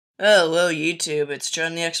Hello YouTube, it's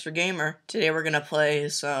John the Expert Gamer. Today we're gonna play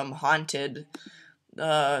some haunted,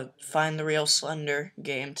 Find the Real Slender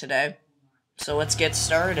game today. So let's get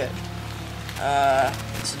started.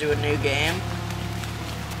 Let's do a new game.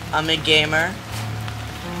 I'm a gamer.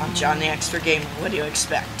 I'm John the Expert Gamer. What do you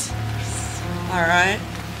expect? Alright.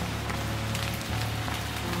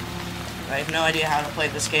 I have no idea how to play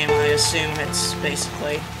this game. I assume it's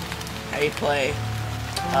basically how you play,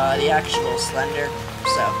 the actual Slender.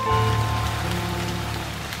 So,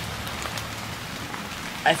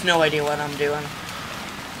 I have no idea what I'm doing.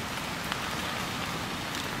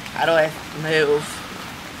 How do I move?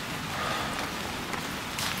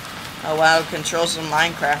 Oh wow, controls of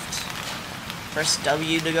Minecraft. Press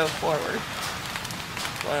W to go forward.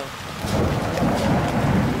 Whoa.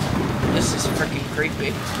 This is freaking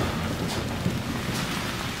creepy.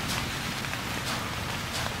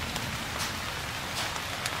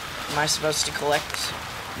 Am I supposed to collect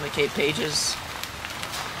locate pages?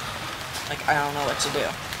 Like, I don't know what to do.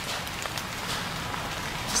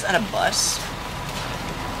 Is that a bus?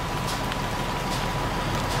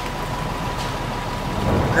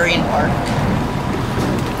 Green Park.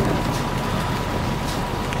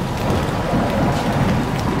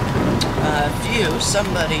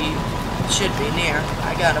 Somebody should be near.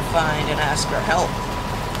 I gotta find and ask for help.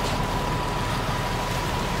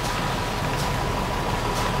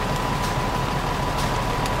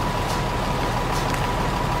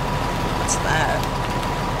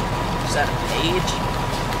 Is that a page?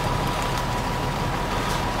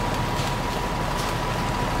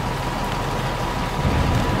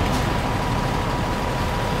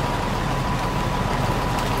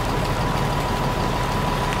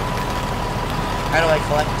 How do I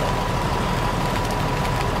collect it?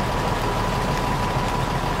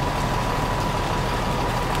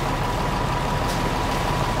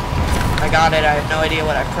 I got it, I have no idea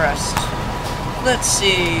what I pressed. Let's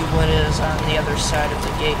see what is on the other side of the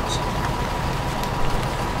gate.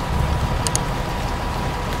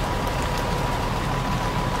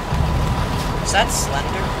 Is that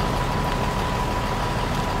Slender?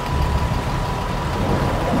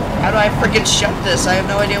 How do I freaking shut this? I have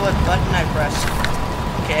no idea what button I pressed.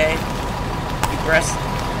 Okay. You press.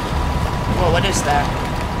 Whoa, what is that?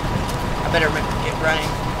 I better get running.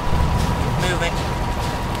 Get moving.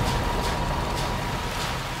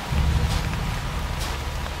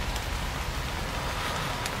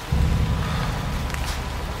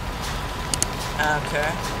 Okay.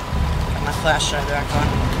 Got my flashlight back on.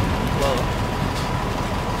 Whoa.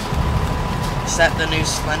 Is that the new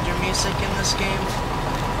Slender music in this game?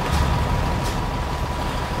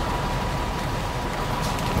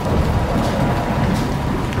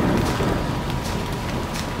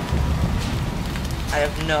 I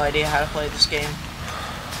have no idea how to play this game.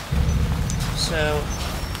 So...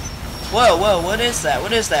 Whoa, what is that?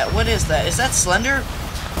 What is that? What is that? Is that Slender?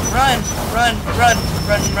 Run! Run! Run!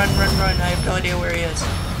 Run! Run! Run! Run! I have no idea where he is.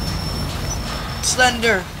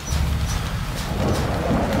 Slender!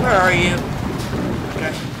 Where are you?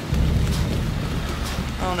 Okay.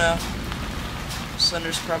 Oh no.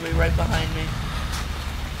 Slender's probably right behind me.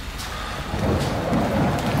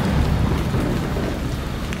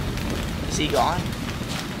 Is he gone?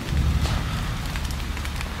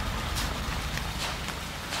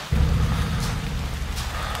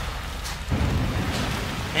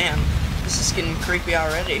 Man, this is getting creepy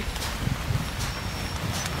already.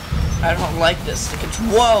 I don't like this.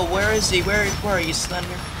 Whoa, where is he? Where are you,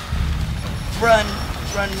 Slender? Run!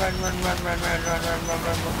 Run, run, run, run, run, run, run, run, run, run,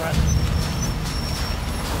 run, run.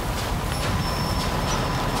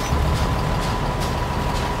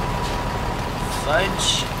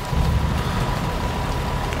 Fudge.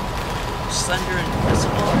 Slender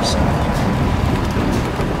invisible or something?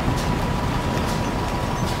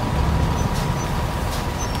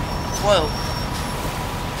 Whoa.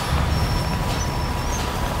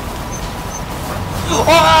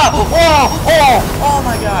 Oh! Oh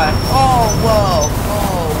my god. Oh, whoa.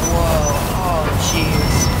 Oh, whoa. Oh,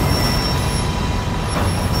 jeez.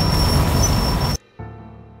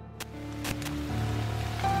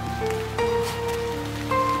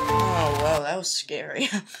 Oh, wow, that was scary.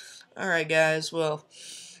 Alright, guys, well,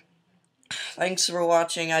 thanks for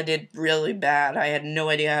watching. I did really bad. I had no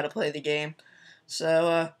idea how to play the game.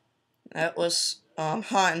 So, that was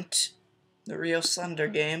Hunt, the Real Slender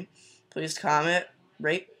game. Please comment,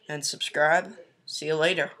 rate, and subscribe. See you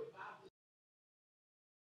later.